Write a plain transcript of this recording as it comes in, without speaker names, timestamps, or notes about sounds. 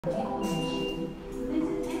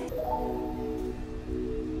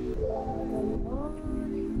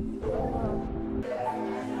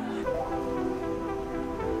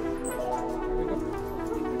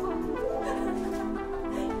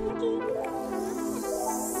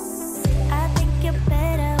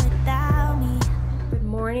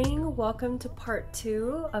Welcome to part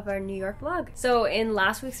 2 of our New York vlog. So in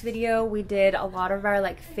last week's video we did a lot of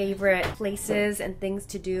our favorite places and things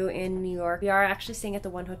to do in New York. We are actually staying at the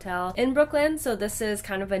one hotel in Brooklyn, so this is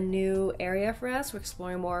kind of a new area for us. We're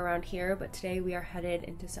exploring more around here, but today we are headed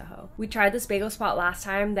into Soho. We tried this bagel spot last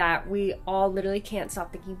time that we all literally can't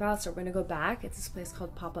stop thinking about, so we're gonna go back. It's this place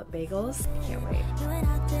called Pop-Up Bagels. Can't wait.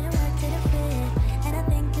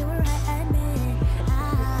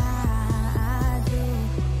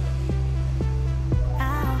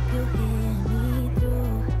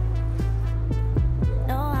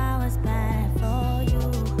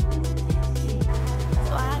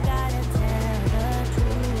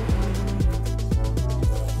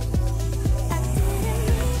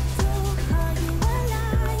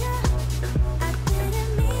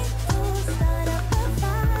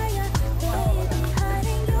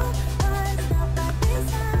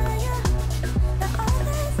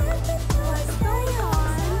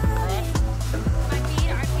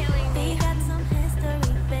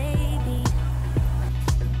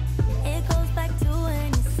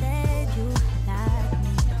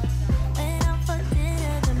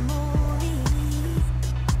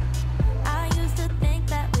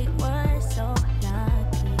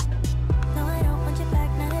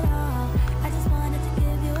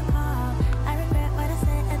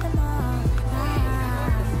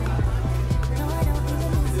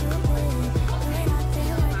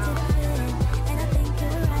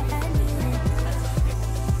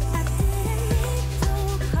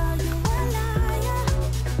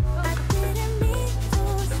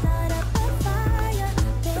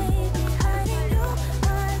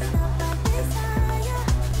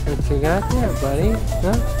 What you got there, buddy?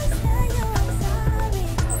 Huh?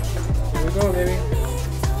 Here we go, baby.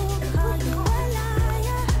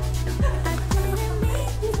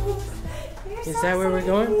 Is that where we're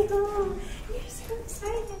going? You're so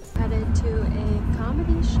excited. Headed to a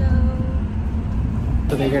comedy show.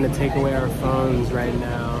 So they're gonna take away our phones right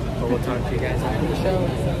now, but we'll talk to you guys after the show.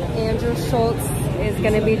 Andrew Schultz is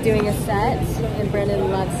going to be doing a set, and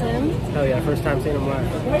Brendan loves him. Hell yeah, first time seeing him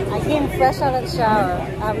live. I came fresh out of the shower.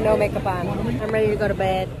 I have no makeup on. I'm ready to go to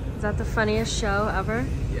bed. Is that the funniest show ever?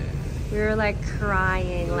 Yeah. We were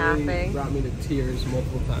crying, laughing. Brought me to tears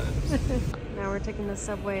multiple times. Now we're taking the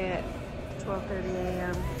subway at 12:30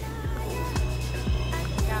 a.m.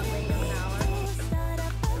 Got late an hour.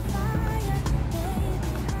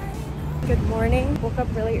 Good morning. Woke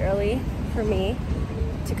up really early for me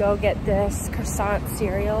to go get this croissant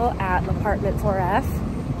cereal at L'Appartement 4F.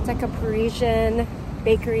 It's like a Parisian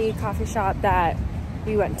bakery coffee shop that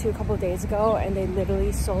we went to a couple of days ago, and they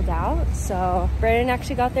literally sold out. So Brandon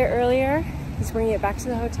actually got there earlier. He's bringing it back to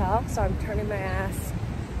the hotel, so I'm turning my ass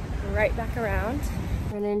right back around.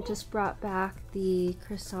 Brandon just brought back the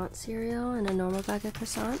croissant cereal and a normal bag of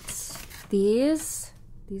croissants. These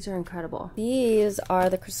are incredible. These are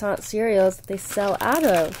the croissant cereals that they sell out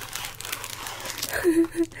of.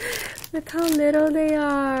 Look how little they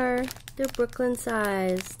are. They're Brooklyn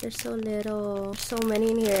size. They're so little. There's so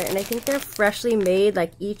many in here, and I think they're freshly made.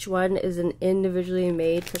 Each one is an individually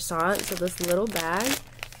made croissant. So this little bag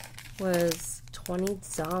was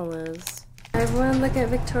 $20. Everyone look at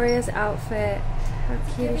Victoria's outfit. How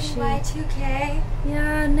cute is she? Y2K.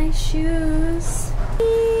 Yeah, nice shoes.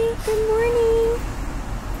 Hey, good morning.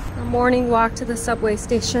 A morning walk to the subway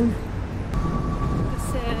station. This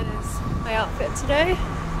is my outfit today.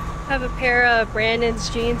 I have a pair of Brandon's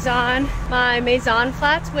jeans on, my Maison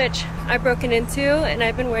flats, which I've broken into, and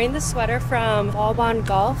I've been wearing this sweater from Wallbond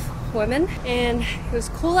Golf Women. And it was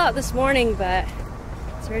cool out this morning, but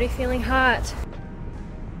it's already feeling hot.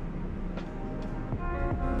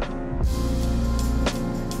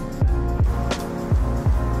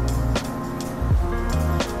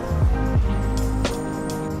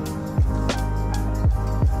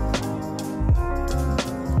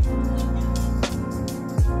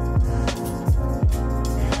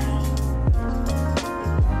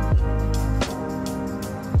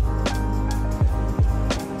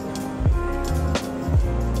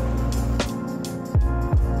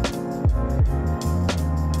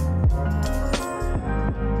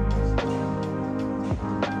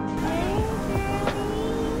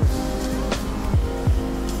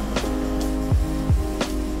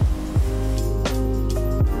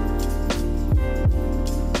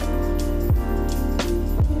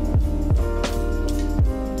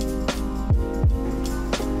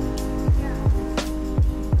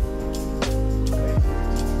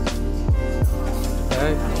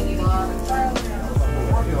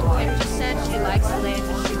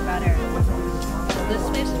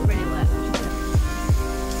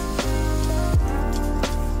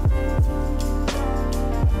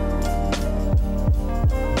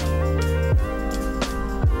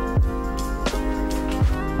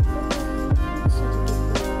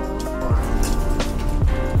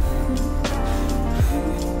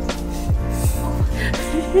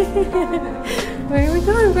 Where are we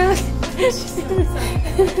going, Brooke?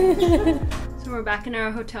 So we're back in our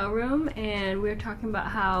hotel room and we're talking about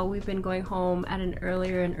how we've been going home at an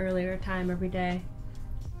earlier and earlier time every day.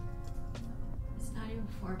 It's not even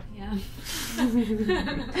 4 p.m.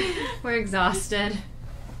 We're exhausted.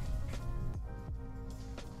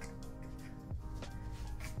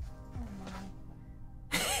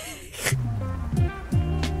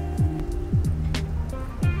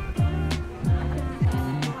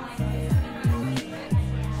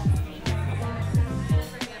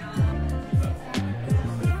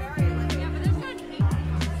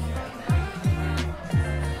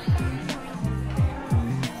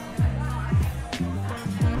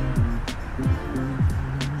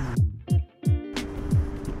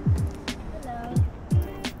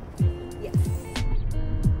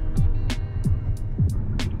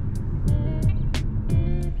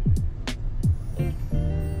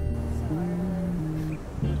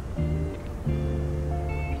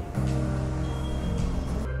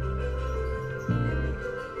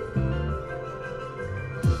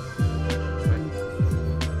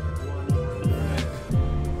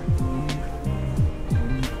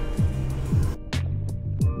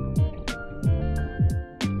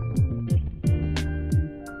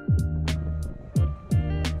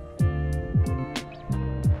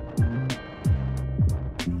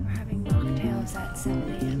 At 7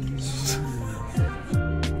 a.m.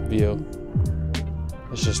 View.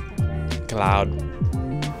 It's just cloud.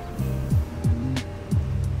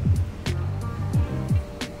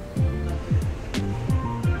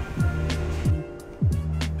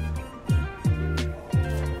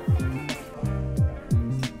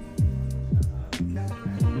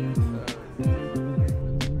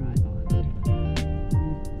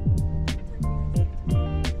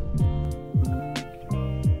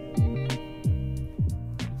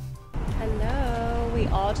 We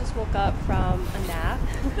all just woke up from a nap.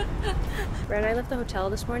 Brad and I left the hotel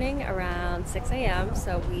this morning around 6 a.m.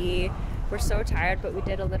 so we were so tired, but we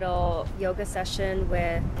did a little yoga session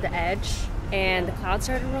with the edge and the clouds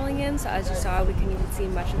started rolling in, so as you saw we couldn't even see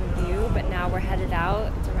much of the view, but now we're headed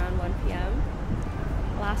out. It's around 1 p.m.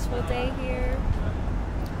 Last full day here.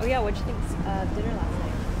 Oh yeah, what'd you think of dinner last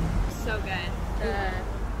night? So good. The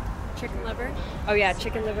chicken liver? Oh yeah,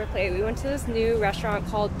 chicken liver plate. We went to this new restaurant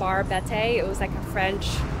called Bar Bete. It was like a French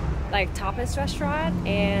tapas restaurant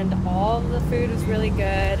and all of the food was really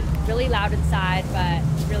good. Really loud inside, but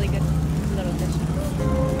really good little dishes.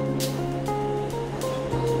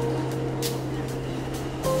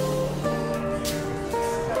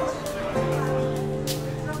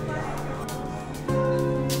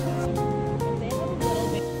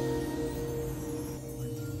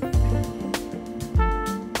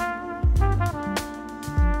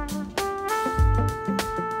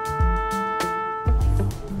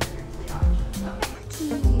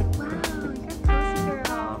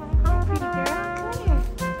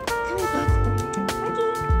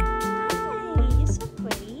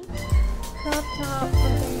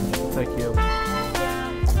 Thank you.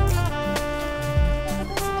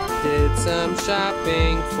 Did some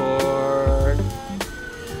shopping for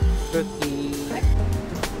cookies.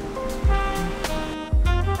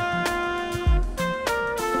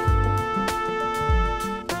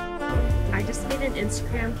 I just made an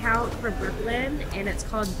Instagram account for Brooklyn and it's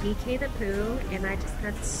called BK the Poo, and I just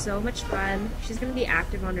had so much fun. She's gonna be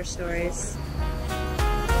active on her stories.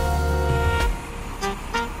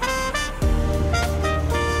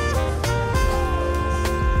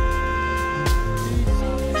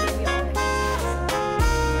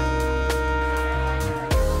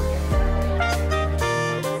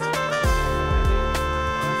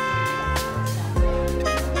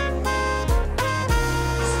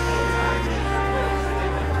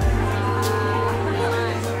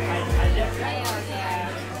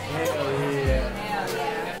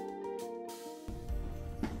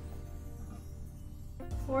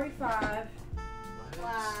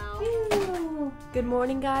 Wow. Good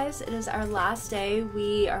morning, guys. It is our last day.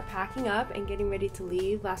 We are packing up and getting ready to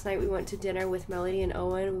leave. Last night we went to dinner with Melody and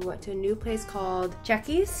Owen. We went to a new place called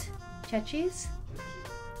Checky's.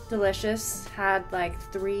 Delicious. Had like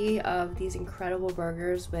 3 of these incredible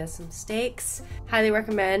burgers with some steaks. Highly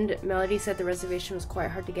recommend. Melody said the reservation was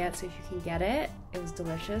quite hard to get, so if you can get it, it was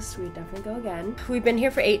delicious. We'd definitely go again. We've been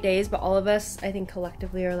here for 8 days, but all of us, I think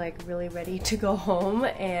collectively, are like really ready to go home,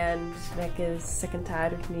 and Nick is sick and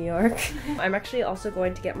tired of New York. I'm actually also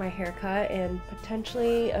going to get my hair cut and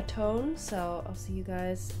potentially a tone, so I'll see you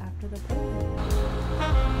guys after the appointment.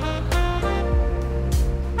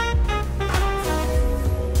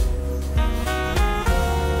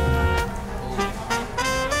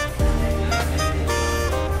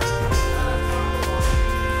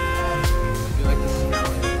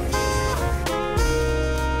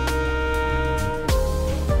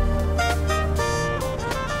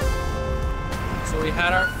 So we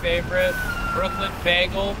had our favorite Brooklyn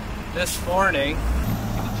bagel this morning. You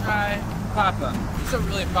can try Papa. This is a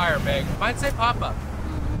really fire bagel. Might say Papa.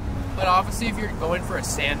 But obviously if you're going for a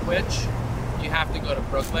sandwich, you have to go to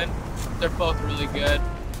Brooklyn. They're both really good.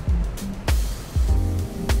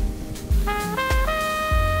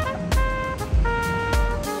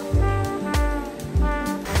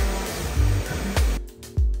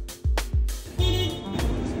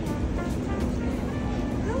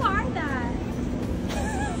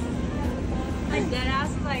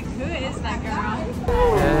 Who is that girl?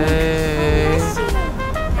 Hey.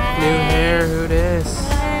 New hair, who dis?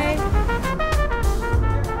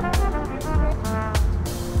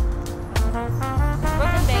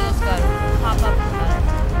 Brooklyn bagels good. Pop up is better.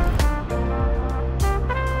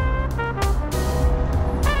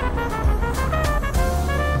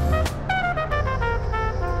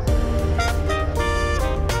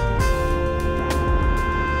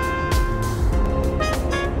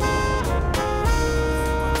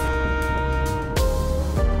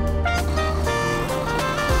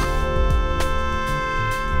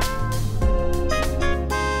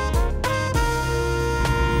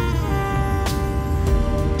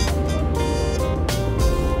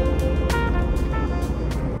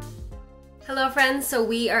 Hello friends, so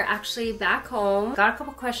we are actually back home. Got a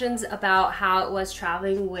couple questions about how it was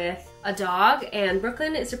traveling with a dog, and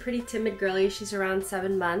Brooklyn is a pretty timid girly. She's around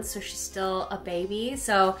 7 months, so she's still a baby.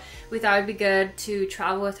 So we thought it'd be good to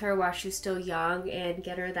travel with her while she's still young and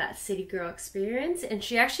get her that city girl experience. And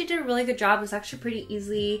she actually did a really good job. It was actually pretty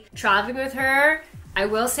easy traveling with her. I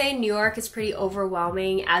will say New York is pretty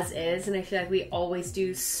overwhelming as is, and I feel like we always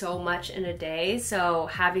do so much in a day, so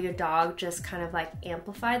having a dog just kind of like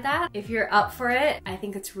amplified that. If you're up for it, I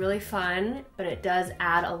think it's really fun, but it does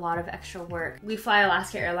add a lot of extra work. We fly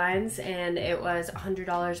Alaska Airlines and it was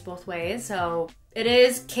 $100 both ways, so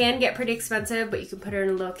it can get pretty expensive, but you can put her in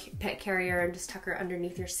a little pet carrier and just tuck her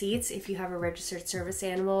underneath your seats. If you have a registered service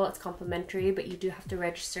animal, it's complimentary, but you do have to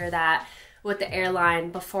register that with the airline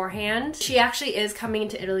beforehand. She actually is coming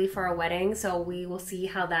to Italy for a wedding, so we will see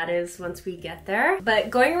how that is once we get there. But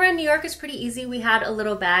going around New York is pretty easy. We had a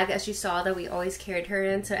little bag, as you saw, that we always carried her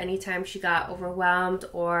in, so anytime she got overwhelmed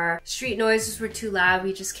or street noises were too loud,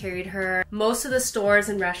 we just carried her. Most of the stores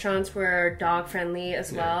and restaurants were dog friendly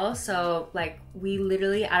as well, so like we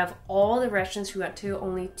literally, out of all the restaurants we went to,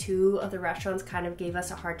 only 2 of the restaurants kind of gave us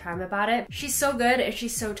a hard time about it. She's so good and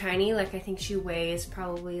she's so tiny. Like I think she weighs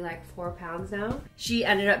probably like 4 pounds now. She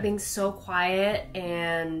ended up being so quiet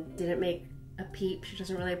and didn't make a peep. She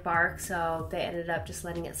doesn't really bark, so they ended up just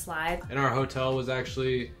letting it slide. And our hotel was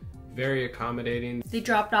actually very accommodating. They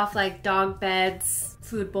dropped off like dog beds,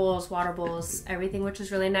 food bowls, water bowls, everything, which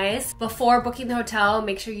was really nice. Before booking the hotel,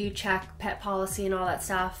 make sure you check pet policy and all that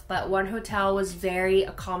stuff. But one hotel was very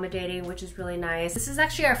accommodating, which is really nice. This is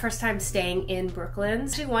actually our first time staying in Brooklyn.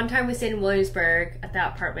 Actually, one time we stayed in Williamsburg at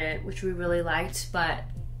that apartment, which we really liked, but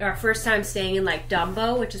our first time staying in like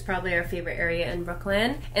Dumbo, which is probably our favorite area in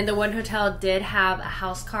Brooklyn. And the one hotel did have a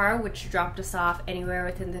house car, which dropped us off anywhere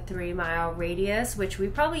within the 3-mile radius, which we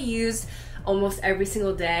probably used almost every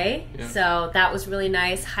single day. Yeah. So that was really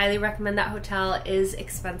nice. Highly recommend that hotel. It is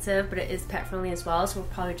expensive, but it is pet friendly as well, so we'll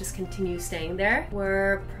probably just continue staying there.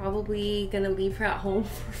 We're probably gonna leave her at home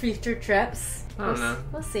for future trips. I don't know.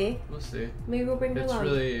 We'll see. We'll see. Maybe we'll bring her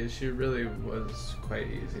along. She really was quite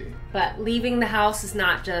easy. But leaving the house is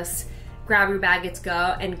not just grab your bag, it's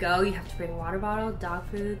go and go. You have to bring a water bottle, dog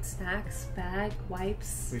food, snacks, bag,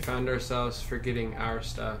 wipes. We found ourselves forgetting our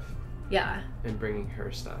stuff. Yeah. And bringing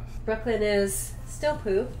her stuff. Brooklyn is still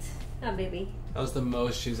pooped. Oh, baby. That was the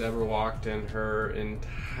most she's ever walked in her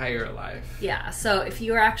entire life. Yeah, so if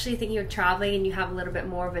you are actually thinking of traveling and you have a little bit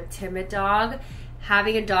more of a timid dog,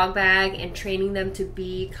 having a dog bag and training them to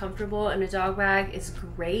be comfortable in a dog bag is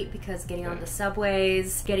great, because getting on the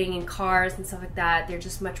subways, getting in cars and stuff like that, they're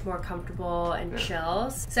just much more comfortable and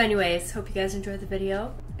chill. So anyways, hope you guys enjoyed the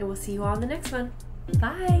video, and we'll see you all in the next one.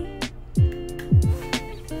 Bye!